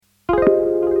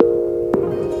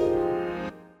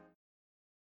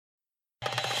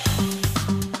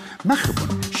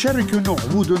مخبون شاركون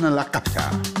عبودنا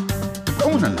لقبتها.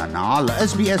 تابعونا لنا على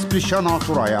SBS بلشانة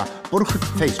طرايا برخة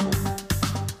فيسبوك.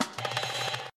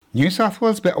 نيو ساوث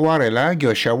ويلز بأوارلا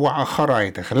جو شوع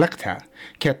خرايط خلقتها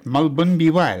كت ملبون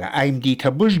بيوالا ايم دي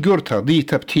تبوش جورتا دي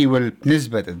تبتيول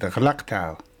بنسبة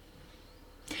دخلقتها.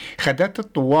 خدت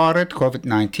الطوارد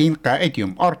COVID-19 قائد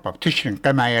يوم 4 بتشرين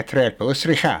قماية ريل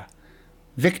بأسرخا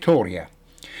فيكتوريا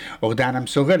وغدانا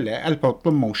مسوغلة ألبا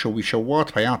طمو شوي شوات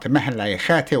فيات محلة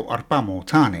يخاتي وأربا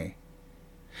موتاني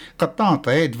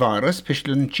قطاطة دفارس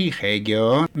بشلن شيخي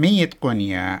جو 100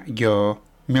 قنية جو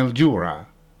ملجورا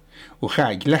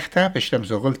وخاج لختا بشلم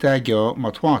زغلتا جو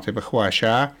مطواتي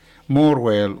بخواشا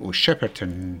مورويل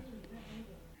وشيبرتون.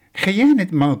 خيانة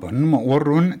ملبون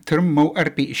مورون ترمو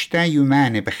أربي إشتا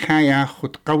يوماني بخايا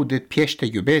خد قودة بيشتا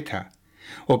يوبيتا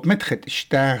وبمدخت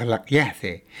إشتا غلق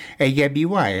يهثي أي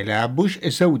بيوايلا بوش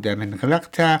زودة من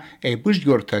غلقتا أي بوش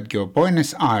جورتا جو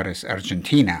بوينس آيرس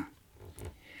أرجنتينا.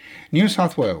 نيو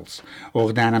ساوث ويلز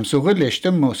وغدانا مسوغل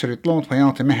اشتمو سريطلون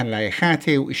فيات مهلا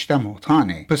يخاتي واشتمو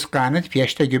طاني بس قانت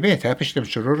بيشتا جبيتا بشتم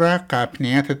شرورا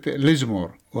قابنيات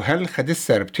لزمور وهل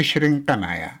خدسر بتشرين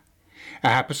قمايا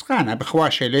اها بسقانا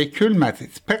بخواشي لي كل ما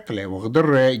تثبقلي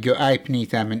وغدر جو اي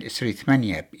بنيتا من اسري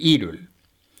 8 بإيلول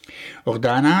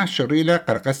وغدانا شريلة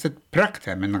قرقست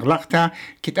براكتا من غلقتا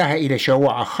كتاها إلى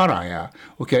شوع خرايا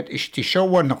وكت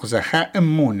اشتشوى نقزخا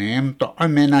أموني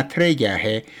مطعمنا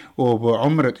تريجاهي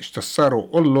وبعمرة اشتصارو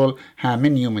قلل ها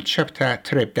من يوم تشبتا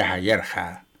تريبتها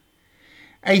يرخا.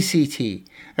 ICT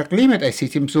إقليمة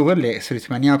ICT مسوغلي اسري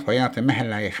 8 فيات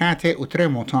مهلا يخاتي وتري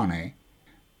موتاني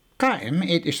قائم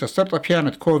إيد اشتصرت بيانة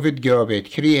كوفيد جو بيت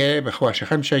كريه بخواش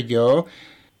 5 جو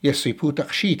يصيبو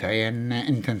تقشيتا ين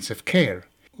انتنسيف كير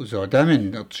وزودا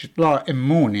من تطلع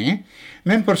إموني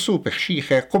من برسو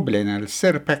بخشيخة قبلنا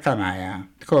السر بقمايا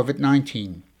COVID-19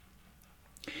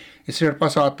 يصير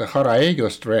بساط خرايج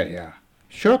أستراليا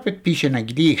شوبت بيشنا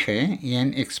جديخة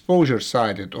ين exposure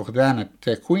sided أخدانة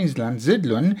كوينزلاند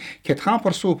زدلون كتخان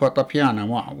برسو بطبيانا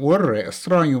ور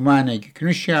إسرايو مانج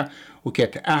كنشيا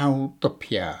وكتأهو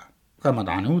طبيا قمد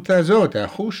عنوتا زودا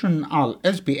خوشن على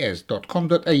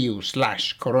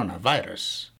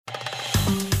sbs.com.au/coronavirus.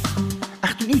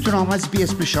 اختنيتنا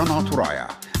SBS بلشانة طرايا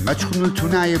ما تخنوا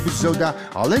التناية بالزودة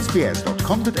على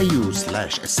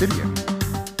sbs.com.au/Assyrian.